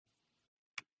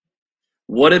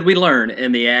What did we learn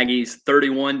in the Aggies'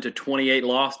 31-28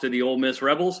 loss to the Ole Miss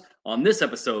Rebels on this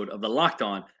episode of the Locked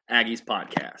On Aggies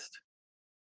podcast?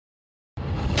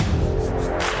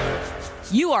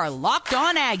 You are Locked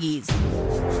On Aggies,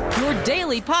 your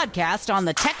daily podcast on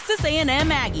the Texas A&M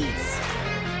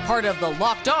Aggies. Part of the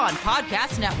Locked On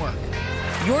Podcast Network,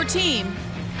 your team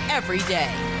every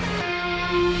day.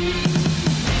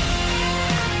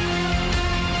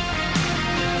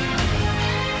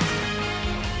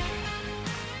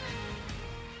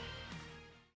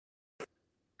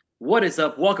 What is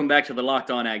up? Welcome back to the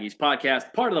Locked On Aggies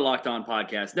podcast, part of the Locked On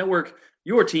Podcast Network,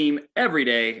 your team every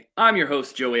day. I'm your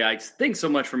host, Joey Ikes. Thanks so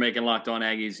much for making Locked On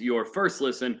Aggies your first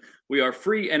listen. We are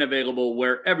free and available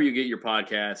wherever you get your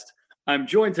podcast. I'm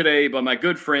joined today by my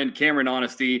good friend, Cameron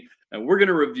Honesty, and we're going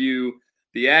to review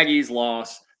the Aggies'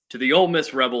 loss to the Ole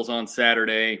Miss Rebels on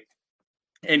Saturday.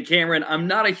 And Cameron, I'm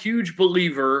not a huge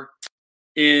believer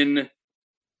in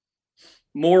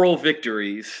moral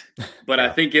victories, but I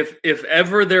think if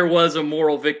ever there was a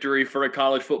moral victory for a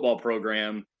college football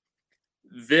program,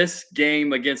 this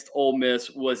game against Ole Miss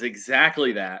was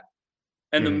exactly that.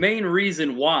 And the main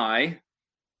reason why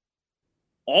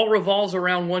all revolves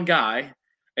around one guy,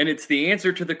 and it's the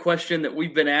answer to the question that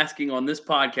we've been asking on this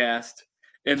podcast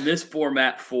in this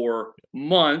format for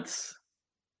months,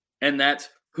 and that's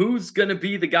who's going to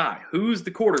be the guy, who's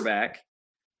the quarterback.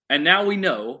 And now we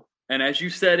know. And as you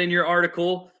said in your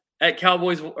article at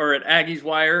Cowboys or at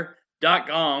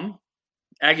AggiesWire.com,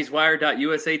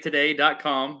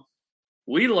 AggiesWire.usatoday.com,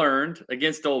 we learned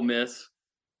against Ole Miss,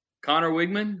 Conner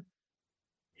Weigman,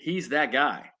 he's that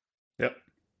guy. Yep.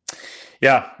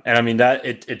 Yeah, and I mean that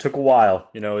it took a while.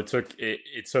 You know, it took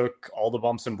all the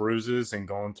bumps and bruises and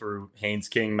going through Haynes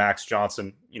King, Max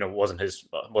Johnson. You know, wasn't his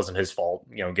fault.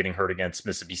 You know, getting hurt against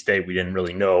Mississippi State, we didn't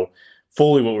really know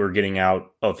fully what we were getting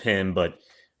out of him, but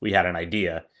we had an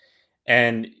idea.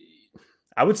 And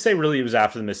I would say really it was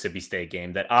after the Mississippi State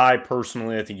game that I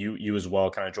personally, I think you as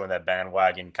well, kind of joined that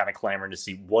bandwagon, kind of clamoring to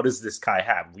see what does this guy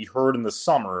have. We heard in the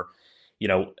summer, you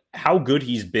know, how good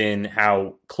he's been,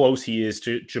 how close he is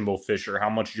to Jimbo Fisher, how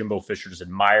much Jimbo Fisher just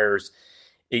admires,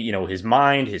 you know, his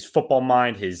mind, his football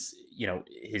mind, his, you know,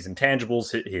 his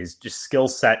intangibles, his just skill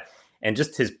set, and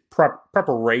just his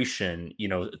preparation, you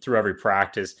know, through every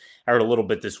practice. I heard a little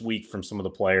bit this week from some of the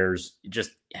players,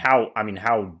 just how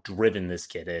driven this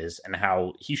kid is and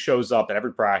how he shows up at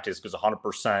every practice, goes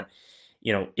 100%,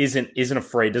 you know, isn't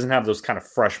afraid, doesn't have those kind of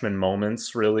freshman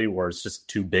moments really where it's just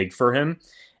too big for him.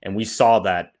 And we saw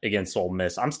that against Ole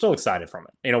Miss. I'm still excited from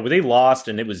it. You know, they lost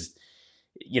and it was,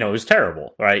 you know, it was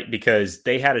terrible, right? Because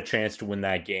they had a chance to win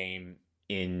that game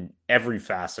in every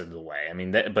facet of the way. I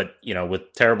mean, but, you know,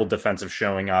 with terrible defensive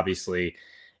showing, obviously,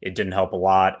 it didn't help a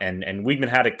lot. And Weigman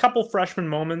had a couple freshman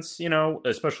moments, you know,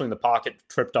 especially in the pocket,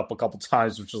 tripped up a couple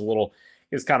times, which is it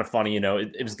was kind of funny, you know,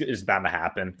 it was bound to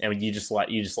happen. And you just let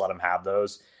him have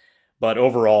those. But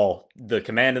overall, the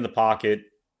command in the pocket,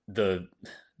 the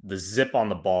zip on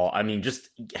the ball, I mean, just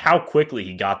how quickly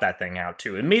he got that thing out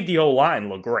too. It made the O-line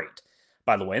look great,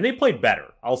 by the way. And they played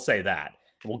better. I'll say that.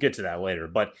 We'll get to that later.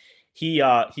 But he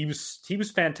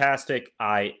was fantastic.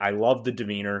 I love the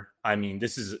demeanor. I mean,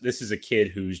 this is a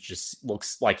kid who's just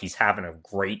looks like he's having a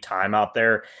great time out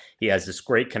there. He has this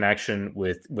great connection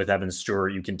with Evan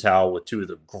Stewart. You can tell with two of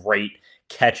the great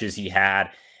catches he had,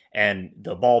 and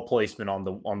the ball placement on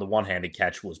the one-handed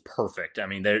catch was perfect. I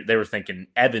mean, they were thinking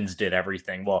Evans did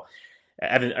everything. Well,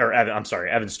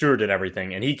 Evan Stewart did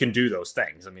everything, and he can do those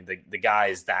things. I mean, the guy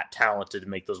is that talented to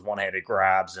make those one-handed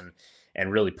grabs and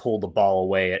really pull the ball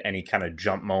away at any kind of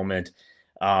jump moment.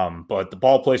 But the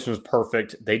ball placement was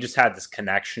perfect. They just had this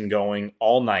connection going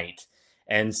all night.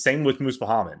 And same with Moose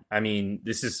Muhammad. I mean,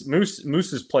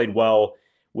 Moose has played well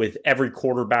with every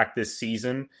quarterback this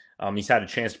season. He's had a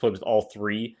chance to play with all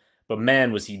three, but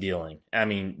man, was he dealing. I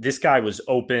mean, this guy was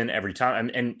open every time.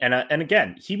 And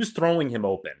again, he was throwing him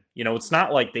open. You know, it's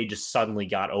not like they just suddenly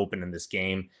got open in this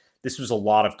game. This was a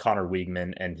lot of Conner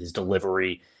Weigman and his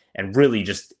delivery, and really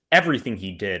just everything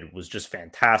he did was just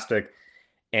fantastic.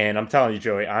 And I'm telling you,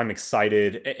 Joey, I'm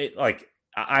excited.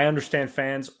 I understand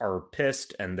fans are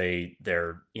pissed and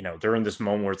they're in this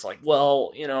moment where it's like,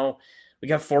 well, you know, we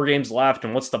got 4 games left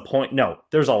and what's the point? No,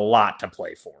 there's a lot to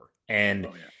play for. And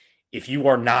if you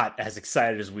are not as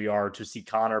excited as we are to see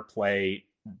Conner play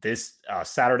this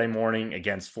Saturday morning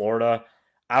against Florida,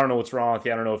 I don't know what's wrong with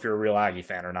you. I don't know if you're a real Aggie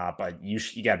fan or not, but you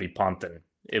got to be pumped. And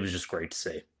it was just great to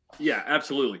see. Yeah,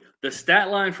 absolutely. The stat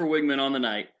line for Weigman on the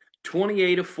night,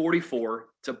 28 of 44.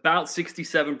 It's about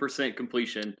 67%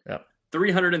 completion. Yep.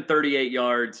 338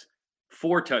 yards,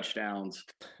 4 touchdowns.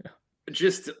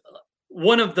 Just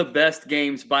one of the best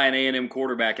games by an A&M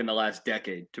quarterback in the last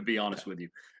decade, to be honest with you.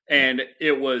 And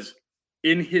it was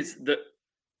in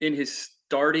his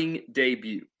starting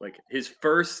debut, like his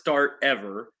first start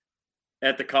ever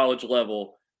at the college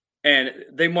level. And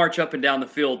they march up and down the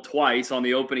field twice on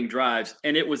the opening drives,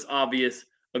 and it was obvious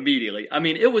immediately. I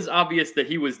mean, it was obvious that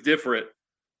he was different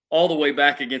all the way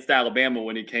back against Alabama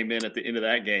when he came in at the end of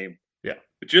that game. Yeah.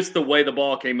 Just the way the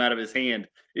ball came out of his hand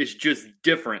is just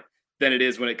different than it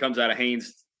is when it comes out of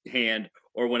Haynes' hand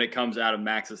or when it comes out of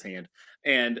Max's hand.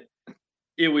 And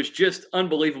it was just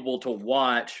unbelievable to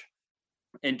watch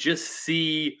and just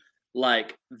see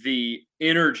like the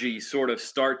energy sort of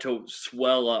start to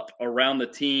swell up around the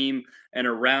team and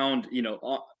around,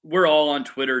 we're all on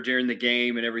Twitter during the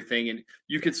game and everything. And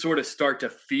you could sort of start to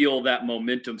feel that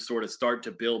momentum sort of start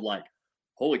to build like,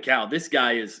 holy cow, this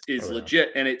guy is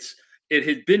legit. And it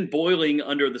had been boiling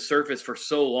under the surface for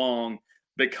so long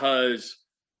because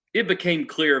it became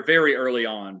clear very early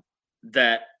on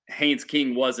that Haynes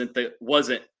King wasn't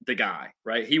the guy,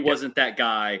 right? He wasn't that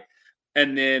guy.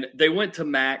 And then they went to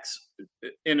Max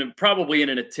probably in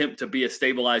an attempt to be a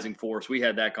stabilizing force. We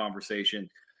had that conversation.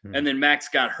 And then Max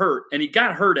got hurt, and he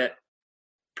got hurt at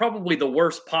probably the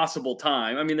worst possible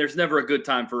time. I mean, there's never a good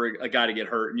time for a guy to get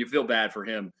hurt, and you feel bad for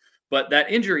him. But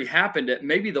that injury happened at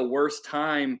maybe the worst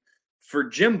time for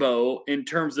Jimbo in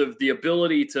terms of the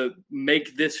ability to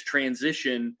make this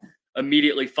transition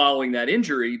immediately following that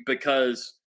injury,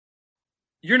 because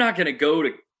you're not going to go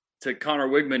to Connor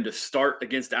Wigman to start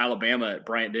against Alabama at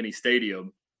Bryant-Denny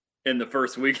Stadium in the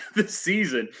first week of the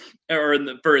season or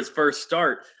for his first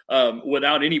start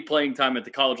without any playing time at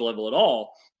the college level at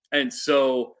all. And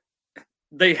so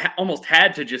they almost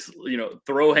had to just,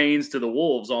 throw Haynes to the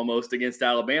wolves almost against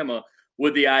Alabama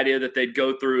with the idea that they'd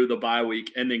go through the bye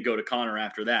week and then go to Connor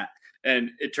after that.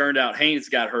 And it turned out Haynes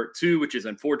got hurt too, which is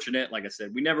unfortunate. Like I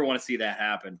said, we never want to see that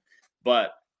happen,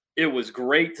 but it was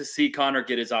great to see Connor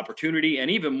get his opportunity.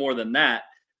 And even more than that,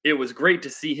 it was great to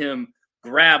see him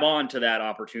grab onto that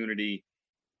opportunity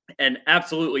and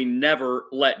absolutely never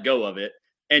let go of it.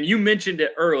 And you mentioned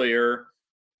it earlier,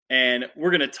 and we're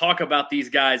going to talk about these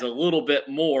guys a little bit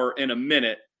more in a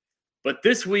minute. But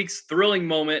this week's thrilling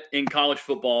moment in college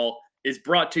football is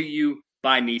brought to you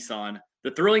by Nissan.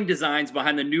 The thrilling designs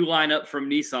behind the new lineup from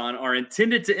Nissan are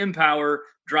intended to empower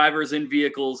drivers in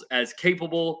vehicles as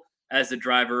capable as the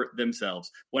driver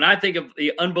themselves. When I think of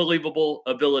the unbelievable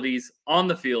abilities on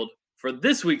the field for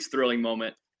this week's thrilling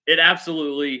moment, it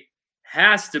absolutely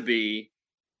has to be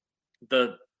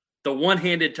the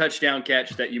one-handed touchdown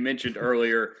catch that you mentioned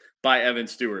earlier by Evan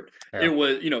Stewart. Yeah. It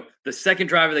was, the second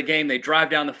drive of the game, they drive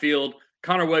down the field.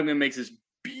 Connor Wegman makes this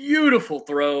beautiful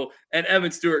throw, and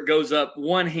Evan Stewart goes up,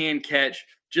 one-hand catch,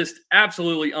 just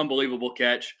absolutely unbelievable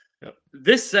catch. Yep.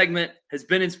 This segment has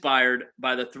been inspired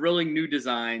by the thrilling new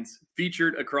designs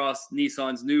featured across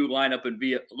Nissan's new lineup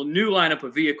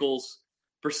of vehicles.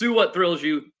 Pursue what thrills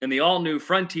you in the all-new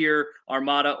Frontier,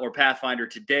 Armada, or Pathfinder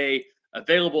today.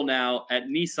 Available now at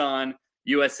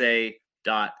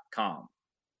nissanusa.com.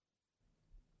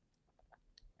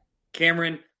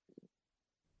 Cameron,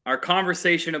 our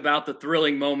conversation about the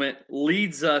thrilling moment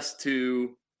leads us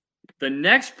to the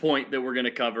next point that we're going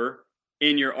to cover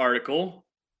in your article,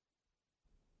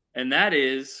 and that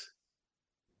is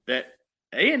that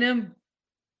A&M,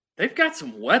 they've got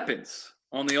some weapons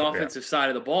on the offensive side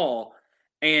of the ball,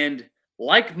 and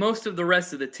like most of the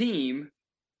rest of the team,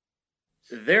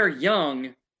 they're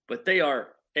young, but they are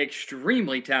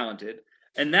extremely talented,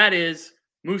 and that is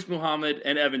Moose Muhammad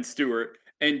and Evan Stewart.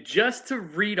 And just to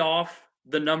read off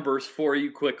the numbers for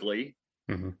you quickly,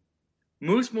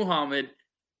 Moose Muhammad,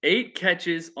 8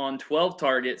 catches on 12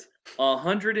 targets,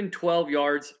 112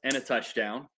 yards, and a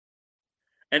touchdown.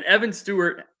 And Evan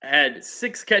Stewart had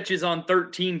 6 catches on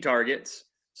 13 targets.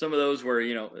 Some of those were,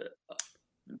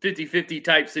 50-50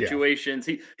 type situations.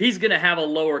 Yeah. He's going to have a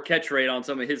lower catch rate on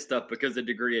some of his stuff because of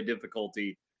the degree of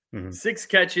difficulty. 6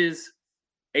 catches,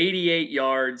 88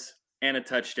 yards, and a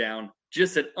touchdown.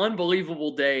 Just an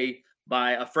unbelievable day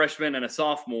by a freshman and a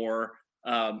sophomore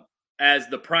as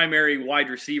the primary wide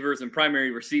receivers and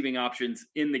primary receiving options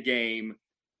in the game.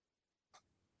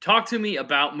 Talk to me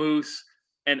about Moose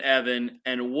and Evan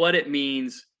and what it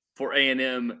means for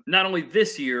A&M, not only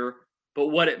this year, but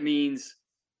what it means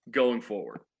going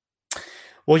forward.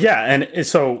 Well, yeah. And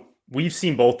so we've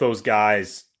seen both those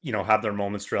guys, have their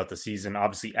moments throughout the season.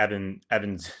 Obviously,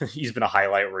 Evans, he's been a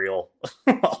highlight reel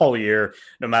all year,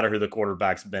 no matter who the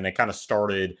quarterback's been. It kind of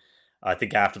started, I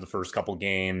think, after the first couple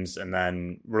games. And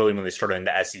then really when they started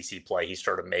into SEC play, he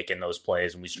started making those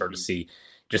plays, and we started to see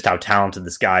just how talented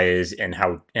this guy is and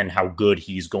how good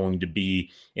he's going to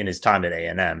be in his time at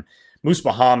A&M. Moose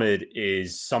Muhammad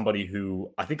is somebody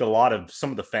who I think a lot of some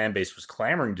of the fan base was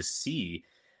clamoring to see,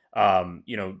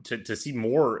 to see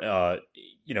more,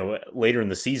 later in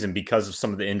the season because of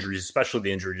some of the injuries, especially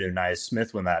the injury to Ainias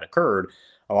Smith when that occurred.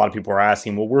 A lot of people are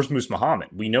asking, well, where's Moose Muhammad?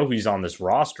 We know he's on this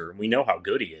roster. We know how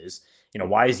good he is.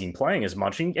 Why is he playing as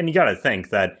much? And you got to think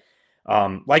that,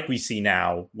 like we see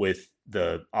now with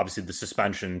obviously the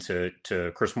suspension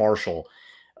to Chris Marshall,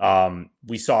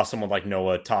 we saw someone like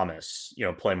Noah Thomas,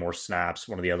 play more snaps.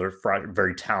 One of the other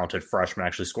very talented freshmen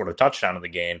actually scored a touchdown in the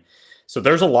game. So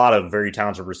there's a lot of very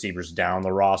talented receivers down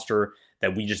the roster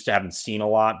that we just haven't seen a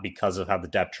lot because of how the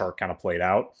depth chart kind of played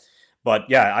out. But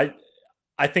yeah,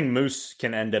 I think Moose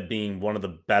can end up being one of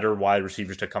the better wide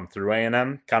receivers to come through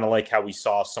A&M, kind of like how we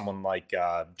saw someone like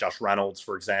Josh Reynolds,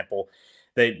 for example.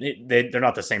 They're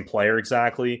not the same player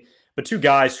exactly, but two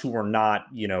guys who were not,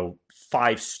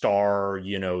 5-star,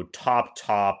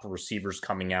 top receivers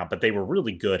coming out, but they were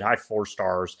really good, high 4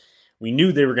 stars. We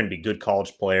knew they were going to be good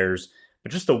college players,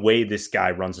 but just the way this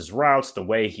guy runs his routes, the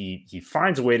way he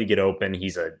finds a way to get open,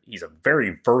 he's a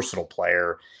very versatile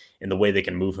player in the way they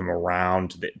can move him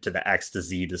around to the X to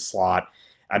Z to slot.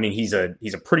 I mean, he's a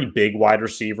pretty big wide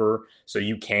receiver, so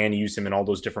you can use him in all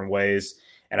those different ways.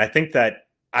 And I think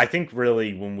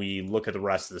really when we look at the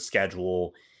rest of the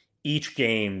schedule, each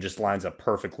game just lines up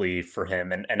perfectly for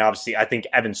him. And obviously, I think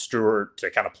Evan Stewart, to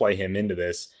kind of play him into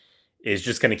this, is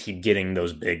just going to keep getting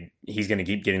those big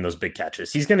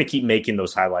catches. He's going to keep making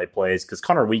those highlight plays because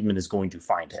Connor Weigman is going to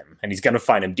find him. And he's going to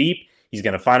find him deep. He's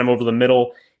going to find him over the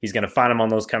middle. He's going to find him on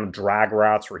those kind of drag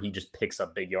routes where he just picks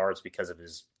up big yards because of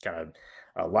his kind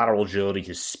of lateral agility,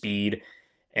 his speed.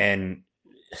 And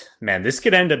man, this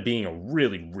could end up being a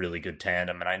really, really good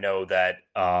tandem. And I know that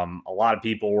a lot of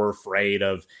people were afraid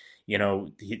of,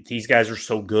 these guys are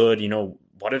so good.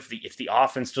 What if the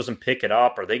offense doesn't pick it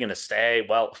up? Are they going to stay?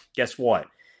 Well, guess what?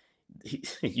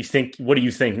 What do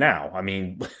you think now? I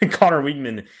mean, Connor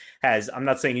Weigman I'm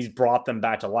not saying he's brought them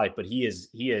back to life, but he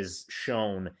has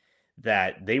shown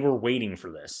that they were waiting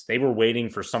for this. They were waiting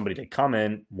for somebody to come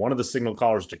in, one of the signal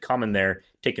callers to come in there,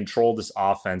 take control of this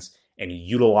offense and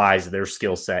utilize their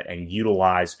skill set and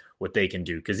utilize what they can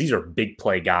do. Because these are big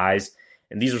play guys.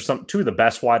 And these are two of the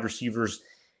best wide receivers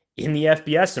in the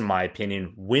FBS, in my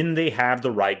opinion, when they have the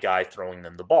right guy throwing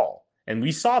them the ball. And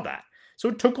we saw that. So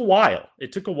it took a while.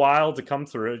 It took a while to come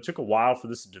through. It took a while for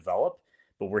this to develop.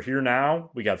 But we're here now.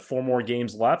 We got 4 more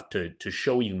games left to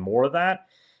show even more of that.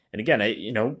 And again,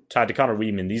 tied to Connor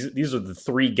Weigman, these are the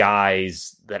 3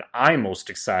 guys that I'm most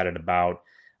excited about.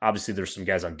 Obviously, there's some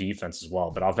guys on defense as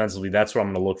well. But offensively, that's what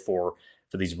I'm going to look for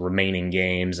these remaining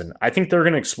games. And I think they're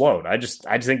going to explode. I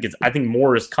think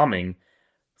more is coming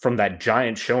from that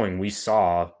giant showing we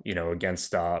saw,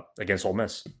 against Ole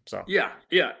Miss. So yeah,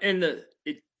 and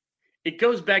it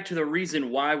goes back to the reason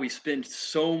why we spend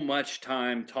so much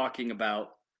time talking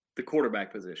about the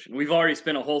quarterback position. We've already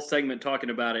spent a whole segment talking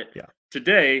about it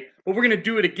today, but we're going to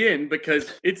do it again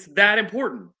because it's that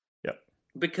important. Yeah,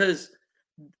 because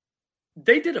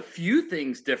they did a few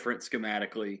things different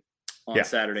schematically on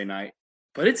Saturday night,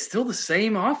 but it's still the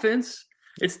same offense.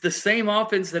 It's the same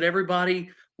offense that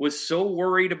everybody was so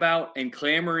worried about and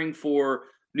clamoring for.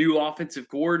 New offensive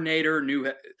coordinator,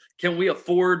 can we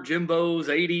afford Jimbo's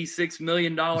 $86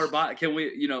 million buy? Can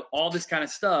we, all this kind of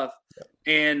stuff.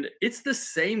 And it's the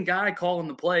same guy calling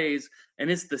the plays,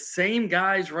 and it's the same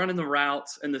guys running the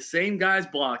routes and the same guys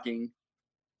blocking.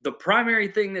 The primary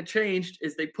thing that changed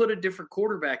is they put a different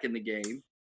quarterback in the game.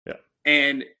 Yeah.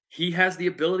 And he has the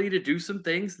ability to do some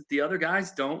things that the other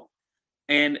guys don't.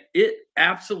 And it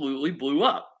absolutely blew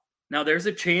up. Now there's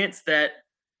a chance that,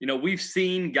 we've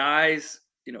seen guys,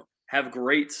 have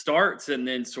great starts and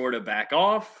then sort of back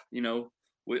off.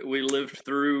 We lived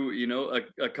through,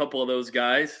 a couple of those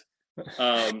guys.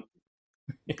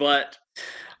 But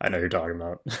I know you're talking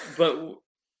about. But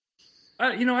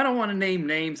I don't want to name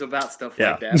names about stuff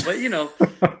like that. But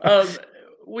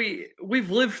we've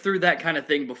lived through that kind of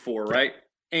thing before, right?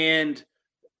 And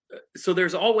so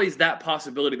there's always that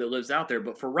possibility that lives out there.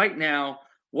 But for right now,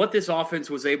 what this offense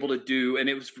was able to do, and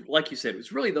it was, like you said, it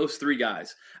was really those 3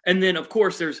 guys. And then, of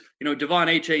course, there's, Devon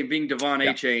Achane being Devon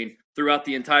Achane throughout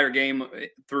the entire game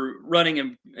through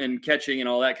running and catching and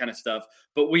all that kind of stuff.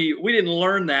 But we didn't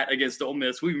learn that against Ole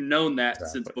Miss. We've known that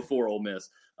since before Ole Miss.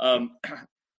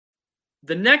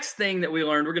 The next thing that we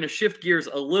learned, we're going to shift gears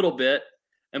a little bit.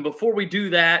 And before we do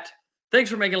that, thanks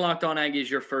for making Locked On Aggies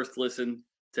your first listen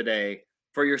today.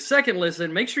 For your second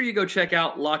listen, make sure you go check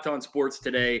out Locked On Sports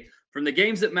Today. From the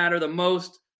games that matter the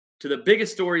most to the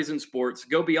biggest stories in sports,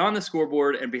 go beyond the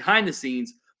scoreboard and behind the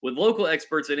scenes with local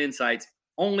experts and insights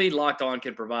only Locked On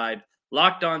can provide.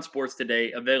 Locked On Sports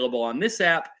Today, available on this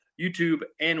app, YouTube,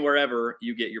 and wherever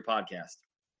you get your podcast.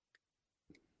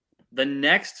 The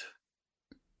next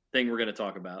thing we're going to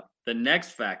talk about, the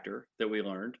next factor that we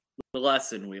learned, the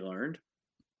lesson we learned,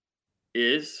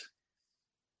 is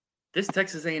this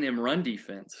Texas A&M run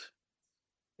defense.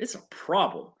 It's a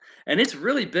problem. And it's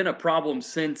really been a problem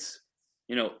since,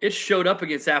 it showed up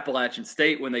against Appalachian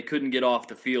State when they couldn't get off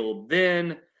the field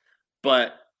then,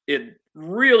 but it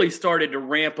really started to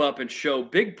ramp up and show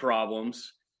big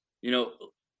problems.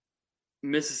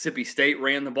 Mississippi State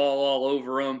ran the ball all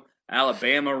over them.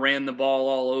 Alabama ran the ball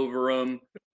all over them.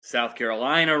 South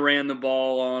Carolina ran the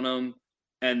ball on them.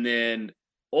 And then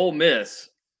Ole Miss,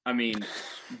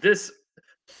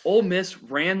 Ole Miss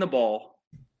ran the ball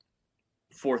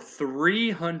for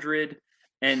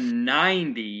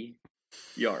 390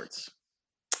 yards.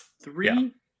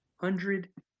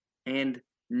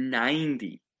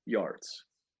 390 yards.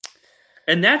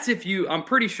 And that's I'm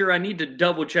pretty sure I need to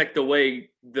double check the way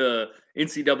the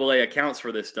NCAA accounts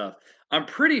for this stuff. I'm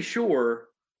pretty sure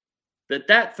that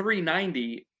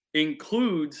 390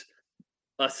 includes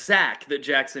a sack that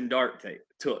Jackson Dart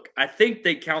took. I think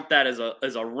they count that as a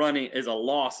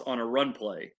loss on a run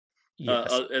play,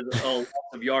 yes. As a loss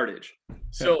of yardage.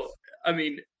 So,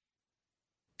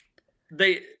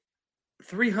 they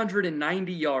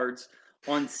 390 yards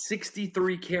on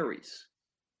 63 carries.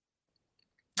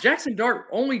 Jackson Dart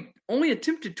only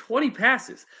attempted 20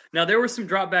 passes. Now, there were some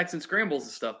dropbacks and scrambles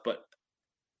and stuff, but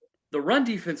the run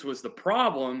defense was the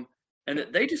problem, and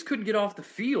that they just couldn't get off the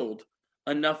field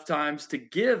enough times to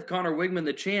give Connor Wigman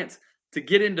the chance to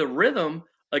get into rhythm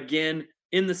again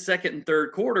in the second and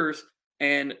third quarters,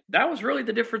 and that was really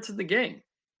the difference in the game.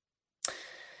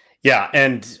 Yeah,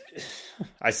 and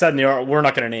I said in the article, we're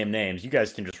not going to name names. You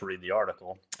guys can just read the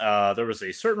article. There was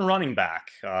a certain running back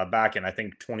back in, I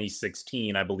think,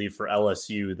 2016, I believe, for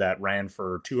LSU that ran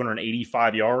for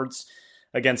 285 yards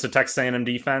against the Texas A&M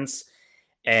defense,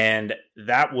 and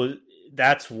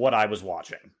that's what I was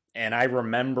watching. And I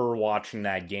remember watching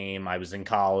that game. I was in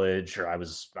college, or I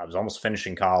was almost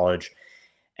finishing college,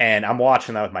 and I'm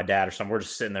watching that with my dad or something. We're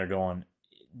just sitting there going,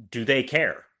 do they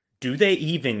care? Do they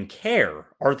even care?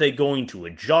 Are they going to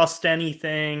adjust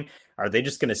anything? Are they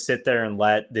just going to sit there and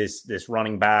let this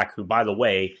running back, who, by the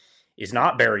way, is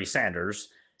not Barry Sanders,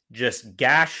 just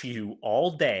gash you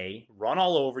all day, run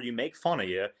all over you, make fun of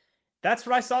you? That's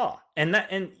what I saw. And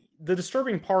the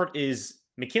disturbing part is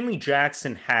McKinley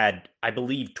Jackson had, I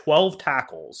believe, 12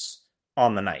 tackles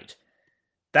on the night.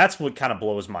 That's what kind of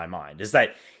blows my mind, is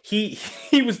that he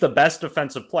was the best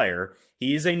defensive player.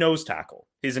 He is a nose tackle.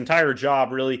 His entire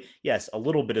job, really, yes, a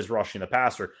little bit is rushing the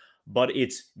passer, but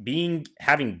it's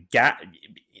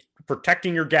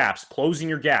protecting your gaps, closing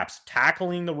your gaps,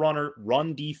 tackling the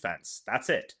run defense. That's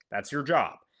it. That's your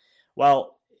job.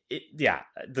 Well,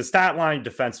 the stat line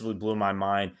defensively blew my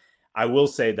mind. I will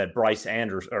say that Bryce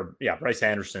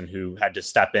Anderson, who had to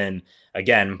step in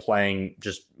again, playing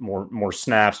just more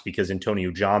snaps because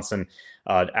Antonio Johnson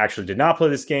actually did not play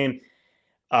this game.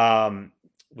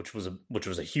 Which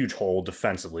was a huge hole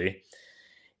defensively.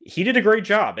 He did a great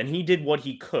job, and he did what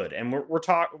he could. And we're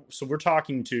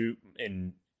talking two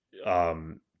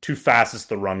facets of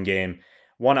the run game.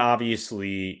 One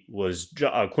obviously was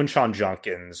Quinshon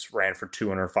Junkins ran for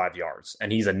 205 yards,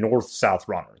 and he's a north-south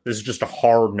runner. This is just a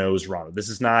hard-nosed runner. This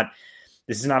is not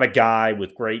a guy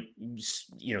with great,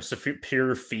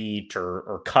 superior feet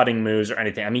or cutting moves or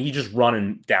anything. I mean, he's just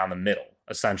running down the middle,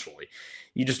 essentially.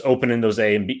 You just open in those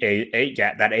A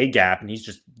gap, and he's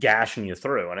just gashing you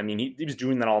through. And I mean, he was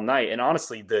doing that all night. And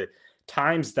honestly, the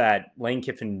times that Lane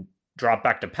Kiffin dropped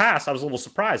back to pass, I was a little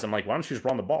surprised. I'm like, why don't you just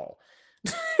run the ball?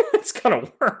 It's gonna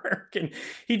work. And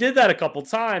he did that a couple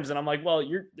times, and I'm like, well,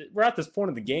 we're at this point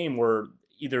of the game where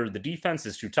either the defense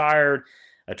is too tired,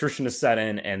 attrition is set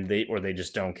in, and they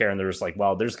just don't care, and they're just like,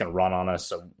 well, they're just gonna run on us,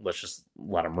 so let's just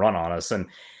let them run on us. And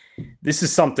this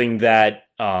is something that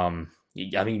I think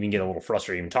you can get a little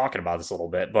frustrated even talking about this a little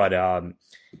bit, but I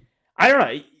don't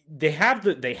know. They have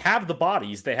the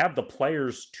bodies, they have the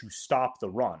players to stop the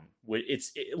run.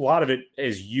 A lot of it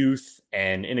is youth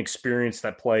and inexperience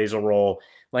that plays a role.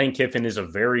 Lane Kiffin is a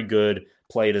very good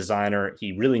play designer.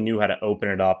 He really knew how to open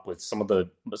it up with some of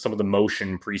the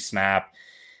motion pre-snap.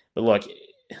 But look,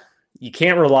 you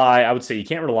can't rely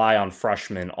on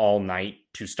freshmen all night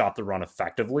to stop the run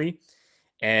effectively.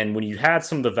 And when you had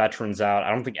some of the veterans out,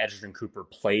 I don't think Edgerrin Cooper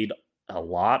played a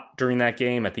lot during that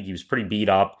game. I think he was pretty beat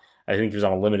up. I think he was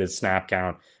on a limited snap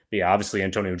count. But yeah, obviously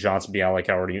Antonio Johnson, like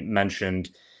I already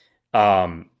mentioned.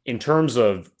 In terms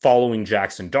of following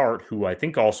Jackson Dart, who I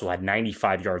think also had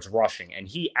 95 yards rushing, and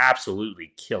he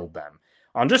absolutely killed them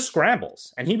on just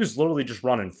scrambles. And he was literally just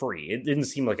running free. It didn't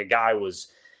seem like a guy was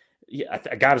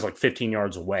a guy was like 15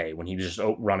 yards away when he was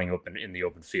just running open in the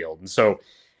open field. And so,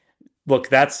 look,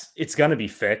 it's going to be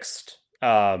fixed.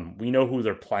 We know who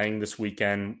they're playing this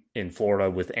weekend in Florida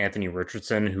with Anthony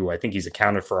Richardson, who I think he's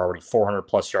accounted for already 400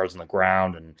 plus yards on the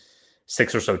ground and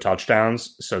 6 or so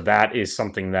touchdowns. So that is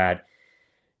something that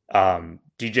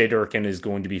DJ Durkin is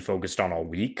going to be focused on all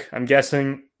week, I'm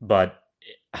guessing. But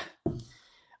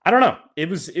I don't know. It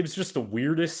was just the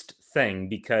weirdest thing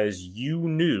because you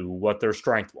knew what their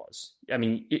strength was. I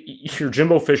mean, you're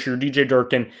Jimbo Fisher, DJ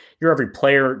Durkin, you're every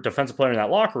player, defensive player in that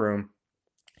locker room.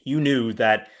 You knew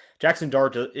that Jackson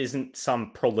Dart isn't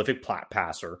some prolific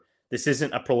passer. This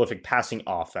isn't a prolific passing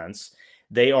offense.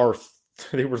 They were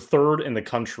third in the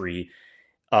country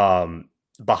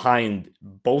behind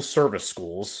both service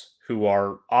schools who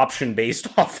are option-based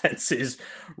offenses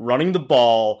running the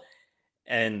ball.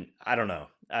 And I don't know.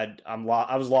 I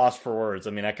was lost for words.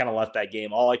 I mean, I kind of left that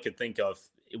game. All I could think of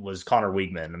was Connor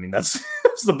Weigman. I mean, that's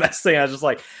the best thing. I was just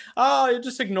like,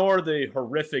 just ignore the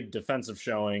horrific defensive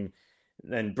showing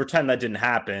and pretend that didn't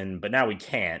happen. But now we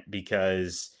can't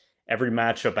because every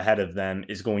matchup ahead of them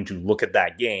is going to look at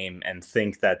that game and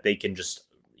think that they can just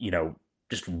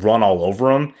run all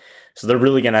over them. So they're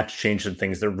really going to have to change some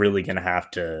things. They're really going to have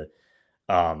to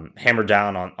hammer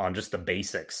down on just the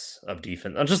basics of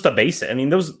defense. Just the basic. I mean,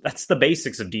 that's the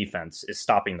basics of defense is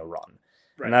stopping the run.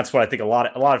 Right. And that's what I think a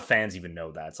lot of fans even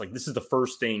know that. It's like, this is the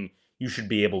first thing you should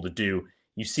be able to do.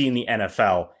 You see in the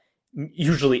NFL,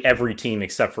 usually every team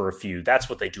except for a few, that's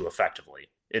what they do effectively.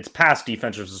 It's pass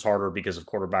defense is harder because of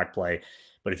quarterback play.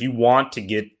 But if you want to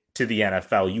get to the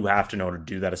NFL, you have to know how to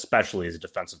do that, especially as a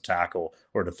defensive tackle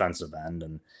or defensive end.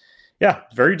 And yeah,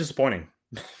 very disappointing.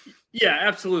 Yeah,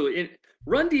 absolutely.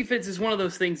 Run defense is one of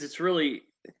those things that's really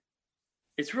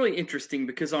interesting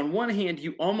because on one hand,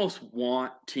 you almost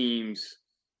want teams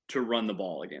to run the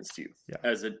ball against you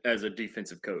as a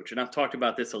defensive coach. And I've talked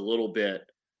about this a little bit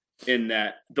in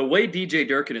that the way DJ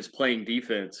Durkin is playing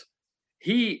defense,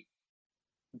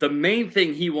 the main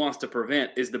thing he wants to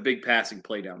prevent is the big passing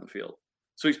play down the field.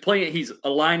 So he's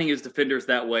aligning his defenders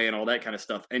that way and all that kind of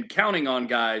stuff and counting on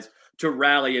guys to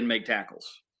rally and make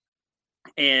tackles.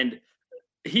 And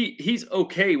he's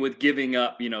okay with giving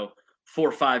up, 4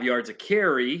 or 5 yards a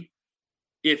carry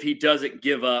if he doesn't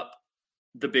give up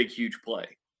the big, huge play.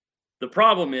 The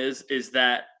problem is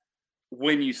that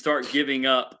when you start giving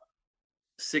up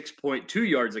 6.2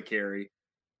 yards a carry,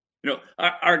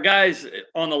 our guys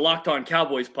on the Locked On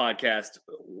Cowboys podcast,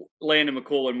 Landon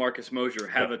McCool and Marcus Mosher,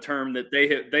 have a term that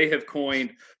they have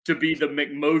coined to be the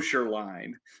McMosher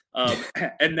line.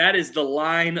 And that is the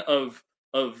line of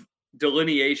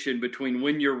delineation between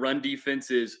when your run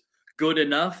defense is good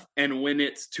enough and when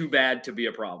it's too bad to be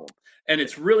a problem. And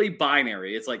it's really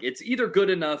binary. It's like it's either good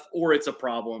enough or it's a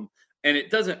problem. And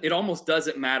it almost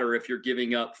doesn't matter if you're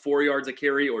giving up 4 yards a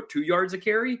carry or 2 yards a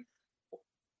carry.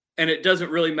 And it doesn't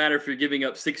really matter if you're giving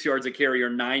up 6 yards a carry or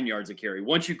 9 yards a carry.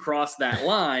 Once you cross that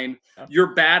line,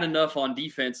 you're bad enough on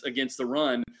defense against the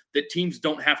run that teams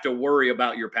don't have to worry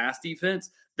about your pass defense.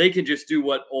 They can just do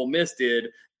what Ole Miss did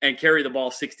and carry the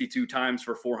ball 62 times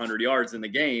for 400 yards in the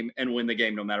game and win the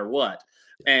game no matter what.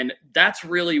 And that's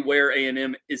really where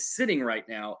A&M is sitting right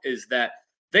now, is that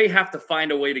they have to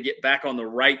find a way to get back on the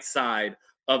right side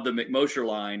of the McMosher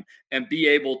line and be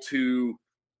able to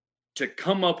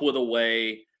come up with a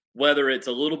way, whether it's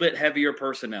a little bit heavier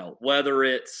personnel, whether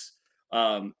it's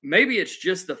maybe it's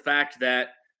just the fact that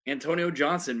Antonio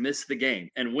Johnson missed the game.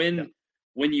 And when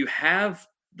you have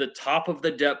the top of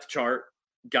the depth chart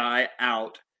guy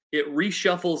out, it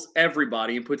reshuffles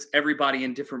everybody and puts everybody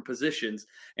in different positions.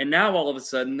 And now all of a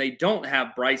sudden they don't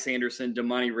have Bryce Anderson,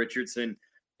 Damani Richardson,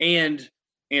 and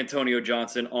Antonio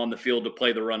Johnson on the field to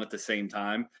play the run at the same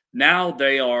time. Now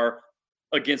they are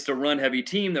against a run-heavy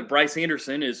team that Bryce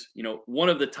Anderson is, one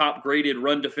of the top-graded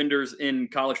run defenders in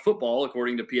college football,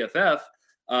 according to PFF.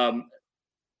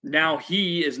 Now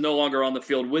he is no longer on the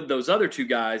field with those other two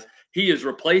guys. He is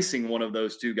replacing one of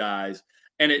those two guys.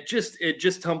 And it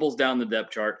just tumbles down the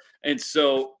depth chart. And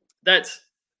so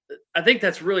I think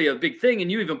that's really a big thing.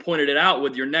 And you even pointed it out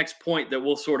with your next point that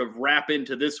we'll sort of wrap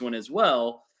into this one as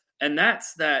well. And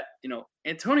that's that,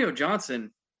 Antonio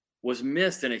Johnson was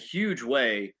missed in a huge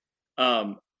way.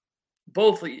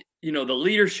 Both, the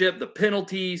leadership, the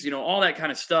penalties, all that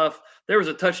kind of stuff. There was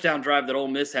a touchdown drive that Ole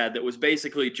Miss had that was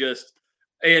basically just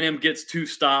A&M gets 2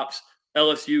 stops,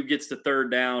 LSU gets to 3rd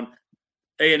down,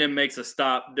 A&M makes a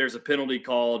stop, there's a penalty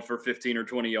called for 15 or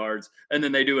 20 yards, and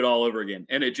then they do it all over again.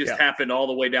 And it just happened all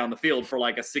the way down the field for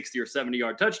like a 60 or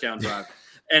 70-yard touchdown drive.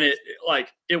 And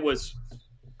it was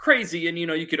crazy. And,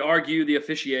 you could argue the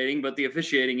officiating, but the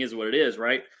officiating is what it is,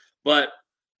 right? But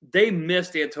they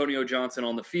missed Antonio Johnson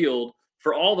on the field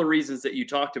for all the reasons that you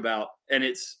talked about. And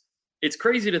it's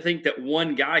crazy to think that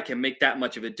one guy can make that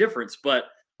much of a difference, but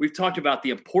we've talked about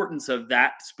the importance of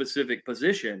that specific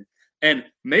position. And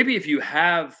maybe if you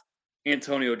have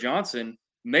Antonio Johnson,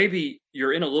 maybe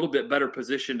you're in a little bit better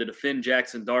position to defend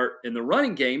Jackson Dart in the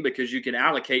running game because you can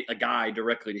allocate a guy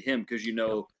directly to him because you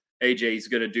know AJ is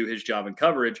going to do his job in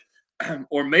coverage.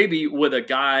 Or maybe with a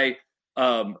guy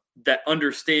that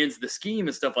understands the scheme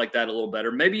and stuff like that a little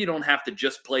better, maybe you don't have to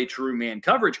just play true man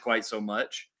coverage quite so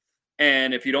much.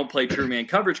 And if you don't play true man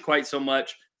coverage quite so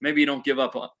much, maybe you don't give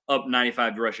up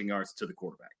 95 rushing yards to the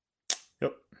quarterback.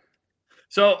 Yep.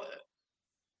 So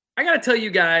I got to tell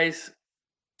you guys,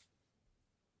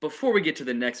 before we get to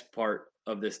the next part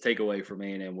of this takeaway from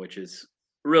A&M, which is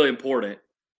really important,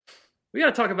 we got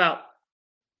to talk about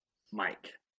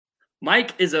Mike.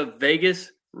 Mike is a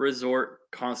Vegas resort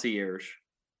concierge,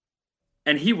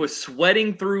 and he was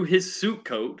sweating through his suit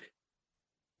coat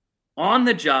on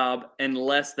the job in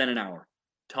less than an hour.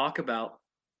 Talk about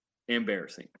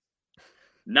embarrassing.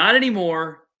 Not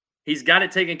anymore. He's got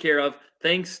it taken care of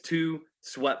thanks to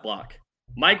Sweatblock.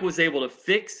 Mike was able to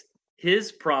fix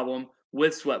his problem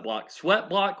with Sweatblock.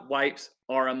 Sweatblock wipes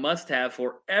are a must-have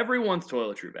for everyone's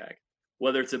toiletry bag.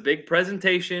 Whether it's a big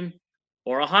presentation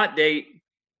or a hot date,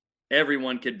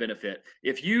 everyone could benefit.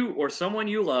 If you or someone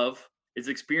you love is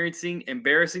experiencing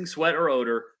embarrassing sweat or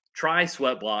odor, try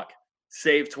Sweatblock.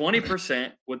 Save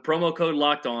 20% with promo code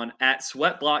LOCKEDON at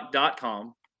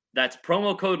sweatblock.com. That's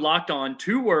promo code LOCKEDON,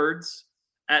 2 words,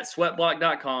 at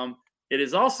sweatblock.com. It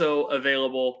is also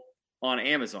available on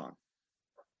Amazon.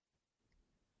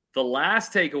 The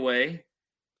last takeaway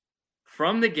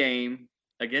from the game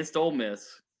against Ole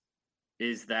Miss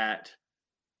is that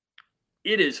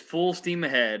it is full steam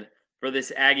ahead for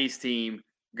this Aggies team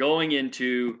going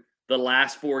into the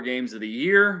last 4 games of the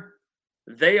year.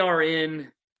 They are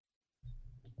in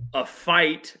a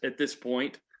fight at this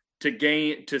point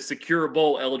to secure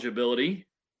bowl eligibility.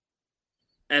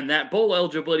 And that bowl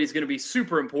eligibility is going to be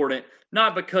super important,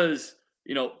 not because,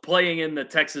 playing in the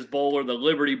Texas Bowl or the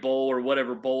Liberty Bowl or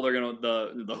whatever bowl they're going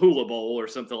to, the Hula Bowl or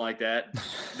something like that,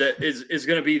 that is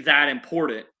going to be that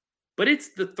important. But it's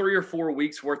the 3 or 4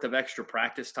 weeks worth of extra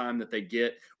practice time that they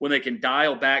get when they can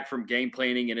dial back from game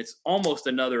planning. And it's almost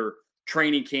another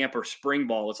training camp or spring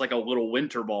ball. It's like a little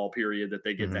winter ball period that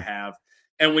they get to have.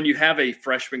 And when you have a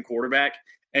freshman quarterback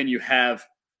and you have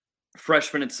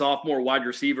freshman and sophomore wide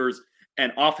receivers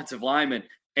and offensive linemen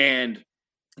and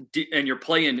you're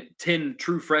playing 10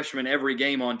 true freshmen every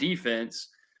game on defense,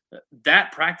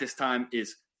 that practice time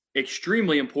is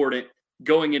extremely important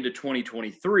going into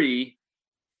 2023.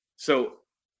 So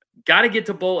got to get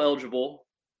to bowl eligible,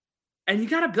 and you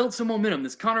got to build some momentum.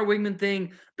 This Connor Wigman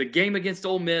thing, the game against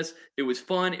Ole Miss, it was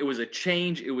fun. It was a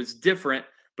change. It was different.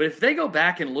 But if they go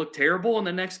back and look terrible in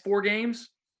the next 4 games,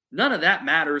 none of that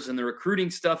matters, and the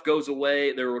recruiting stuff goes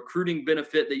away. The recruiting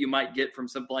benefit that you might get from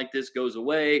something like this goes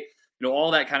away.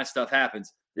 All that kind of stuff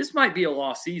happens. This might be a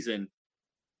lost season,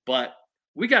 but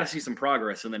we got to see some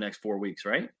progress in the next 4 weeks,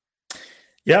 right?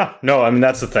 Yeah, no, I mean,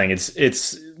 that's the thing.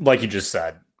 It's like you just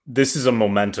said, this is a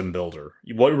momentum builder.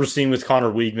 What we're seeing with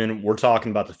Connor Wigman, we're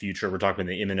talking about the future. We're talking about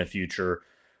the imminent future.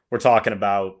 We're talking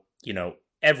about,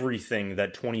 everything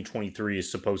that 2023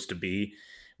 is supposed to be,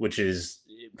 which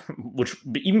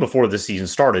even before the season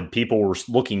started, people were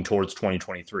looking towards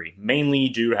 2023, mainly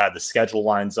due to how the schedule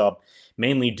lines up,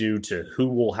 mainly due to who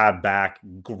will have back,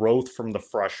 growth from the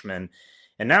freshmen.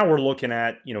 And now we're looking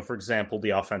at, for example, the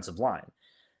offensive line.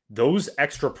 Those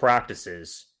extra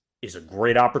practices is a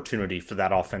great opportunity for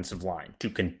that offensive line to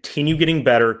continue getting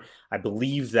better. I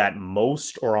believe that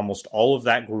most or almost all of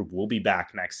that group will be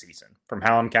back next season from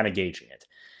how I'm kind of gauging it.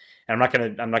 And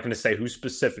I'm not gonna say who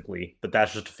specifically, but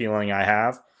that's just a feeling I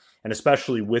have. And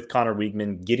especially with Connor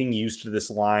Wigman getting used to this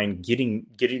line, getting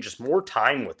just more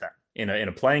time with them in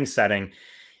a playing setting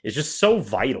is just so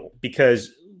vital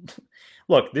because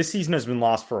look, this season has been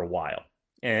lost for a while.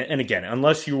 And again,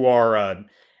 unless you are a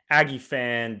Aggie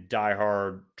fan,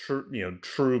 diehard,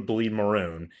 true bleed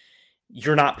maroon,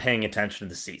 you're not paying attention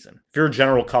to the season. If you're a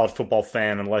general college football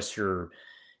fan, unless you're,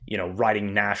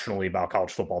 writing nationally about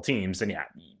college football teams, then yeah,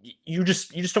 you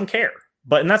just don't care.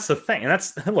 And that's the thing.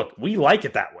 And look, we like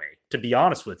it that way, to be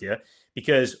honest with you,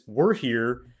 because we're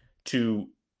here to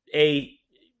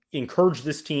encourage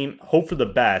this team, hope for the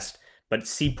best, but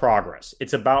see progress.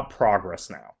 It's about progress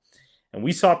now. And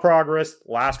we saw progress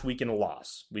last week in a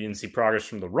loss. We didn't see progress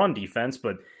from the run defense,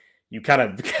 but you kind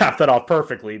of capped that off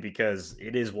perfectly because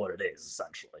it is what it is,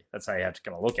 essentially. That's how you have to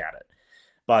kind of look at it.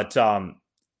 But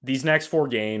these next 4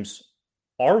 games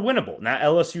are winnable. Now,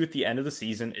 LSU at the end of the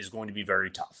season is going to be very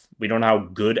tough. We don't know how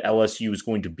good LSU is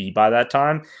going to be by that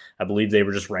time. I believe they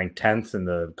were just ranked 10th in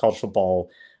the college football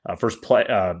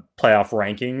playoff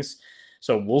rankings.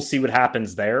 So we'll see what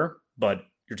happens there. But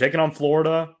you're taking on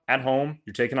Florida at home.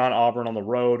 You're taking on Auburn on the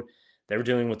road. They're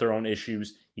dealing with their own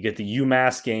issues. You get the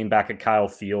UMass game back at Kyle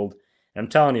Field. And I'm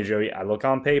telling you, Joey, I look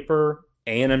on paper,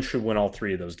 A&M should win all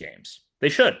 3 of those games. They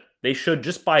should. They should,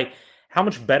 just by how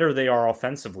much better they are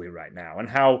offensively right now, and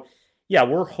how,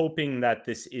 we're hoping that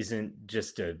this isn't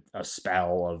just a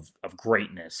spell of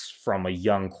greatness from a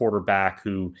young quarterback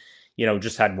who,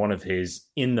 just had one of his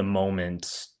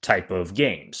in-the-moment type of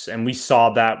games. And we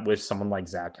saw that with someone like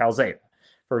Zach Calzada,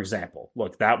 for example.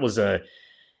 Look, that was a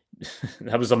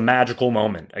magical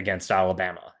moment against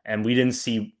Alabama, and we didn't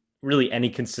see really any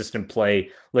consistent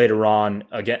play later on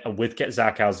again with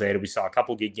Zach Calzada. We saw a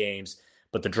couple good games,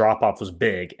 but the drop-off was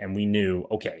big, and we knew,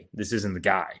 okay, this isn't the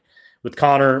guy. With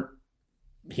Connor,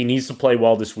 he needs to play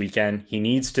well this weekend. He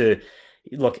needs to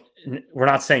 – look, we're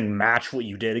not saying match what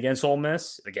you did against Ole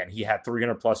Miss. Again, he had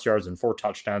 300-plus yards and 4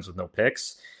 touchdowns with no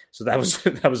picks. So that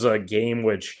was a game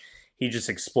which he just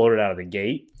exploded out of the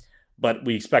gate. But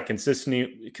we expect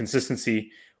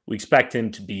consistency. We expect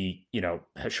him to be,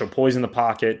 show poise in the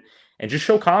pocket and just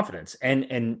show confidence,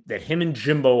 and that him and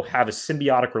Jimbo have a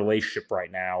symbiotic relationship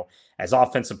right now as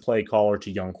offensive play caller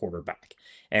to young quarterback.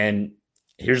 And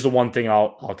here's the one thing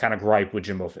I'll kind of gripe with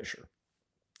Jimbo Fisher.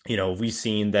 We've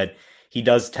seen that he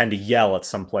does tend to yell at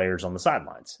some players on the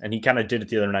sidelines, and he kind of did it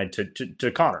the other night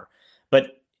to Connor.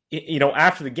 But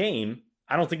after the game,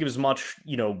 I don't think it was much,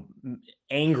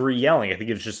 angry yelling. I think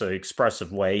it was just an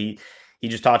expressive way. He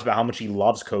just talked about how much he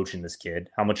loves coaching this kid,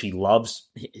 how much he loves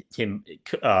him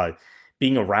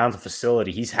being around the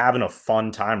facility. He's having a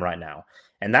fun time right now.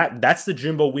 And that's the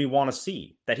Jimbo we want to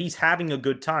see, that he's having a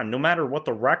good time, no matter what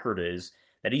the record is,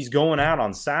 that he's going out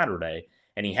on Saturday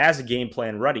and he has a game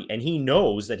plan ready, and he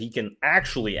knows that he can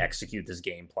actually execute this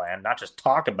game plan, not just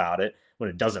talk about it when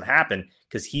it doesn't happen,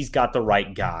 because he's got the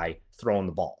right guy throwing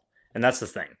the ball. And that's the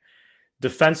thing.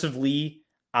 Defensively,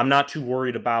 I'm not too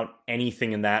worried about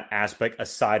anything in that aspect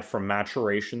aside from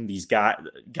maturation. These guys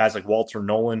like Walter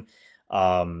Nolan,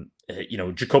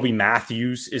 Jacoby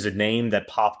Matthews is a name that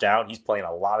popped out. He's playing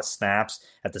a lot of snaps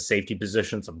at the safety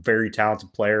position. It's a very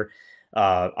talented player.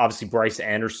 Obviously, Bryce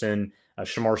Anderson,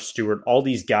 Shamar Stewart, all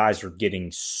these guys are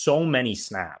getting so many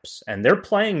snaps, and they're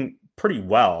playing pretty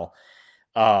well.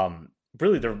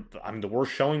 Really, the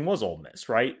worst showing was Ole Miss,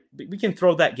 right? We can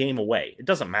throw that game away. It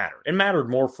doesn't matter. It mattered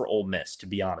more for Ole Miss, to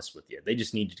be honest with you. They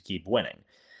just needed to keep winning.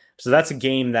 So that's a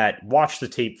game that, watch the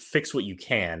tape, fix what you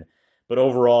can. But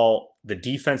overall, the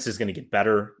defense is going to get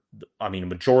better. I mean, a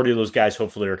majority of those guys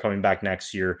hopefully are coming back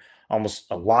next year. Almost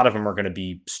a lot of them are going to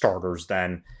be starters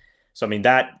then. So, I mean,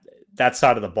 that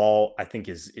side of the ball, I think,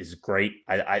 is great.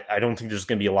 I don't think there's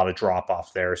going to be a lot of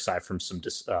drop-off there, aside from some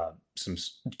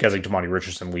guys like Damani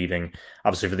Richardson leaving,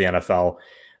 obviously, for the NFL.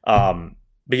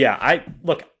 But yeah,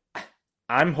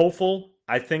 I'm hopeful.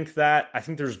 I think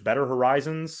there's better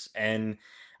horizons, and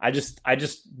I just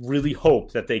really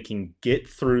hope that they can get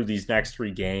through these next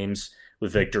 3 games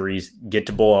with victories, get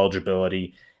to bowl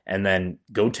eligibility, and then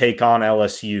go take on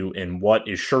LSU in what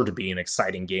is sure to be an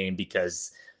exciting game,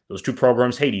 because those 2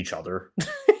 programs hate each other,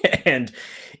 and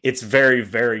it's very,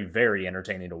 very, very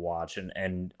entertaining to watch.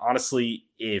 And honestly,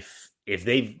 if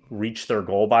they've reached their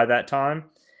goal by that time,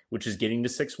 which is getting to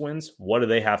 6 wins, what do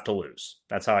they have to lose?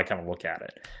 That's how I kind of look at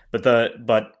it.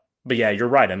 But yeah, you're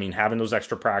right. I mean, having those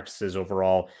extra practices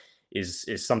overall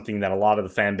is something that a lot of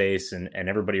the fan base and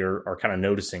everybody are kind of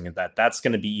noticing, that that's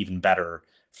going to be even better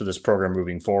for this program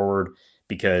moving forward.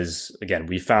 Because, again,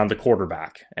 we found the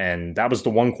quarterback, and that was the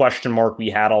one question mark we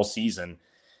had all season,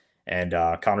 and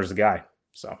Connor's the guy.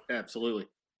 So absolutely.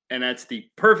 And that's the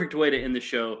perfect way to end the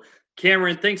show.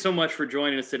 Cameron, thanks so much for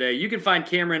joining us today. You can find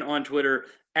Cameron on Twitter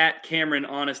at Cameron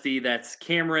Honesty. That's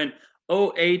Cameron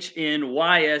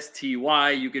OHNYSTY.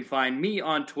 You can find me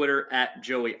on Twitter at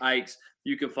Joey Ikes.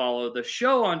 You can follow the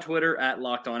show on Twitter at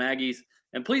Locked On Aggies.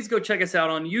 And please go check us out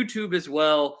on YouTube as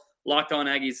well. Locked On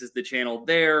Aggies is the channel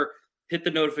there. Hit the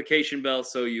notification bell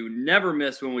so you never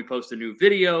miss when we post a new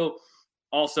video.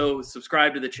 Also,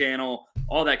 subscribe to the channel,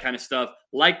 all that kind of stuff.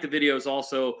 Like the videos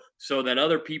also, so that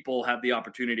other people have the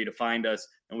opportunity to find us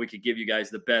and we could give you guys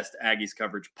the best Aggies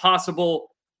coverage possible.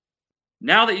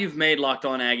 Now that you've made Locked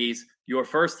On Aggies your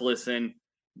first listen,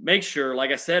 make sure,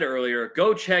 like I said earlier,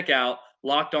 go check out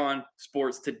Locked On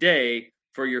Sports Today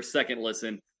for your second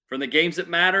listen. From the games that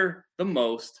matter the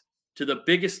most to the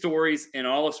biggest stories in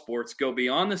all of sports, go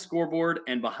beyond the scoreboard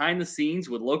and behind the scenes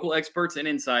with local experts and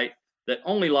insight that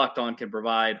only Locked On can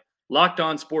provide. Locked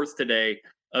On Sports Today,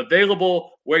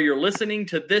 available where you're listening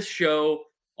to this show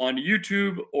on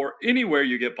YouTube or anywhere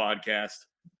you get podcasts.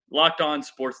 Locked On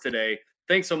Sports Today.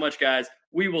 Thanks so much, guys.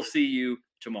 We will see you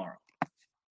tomorrow.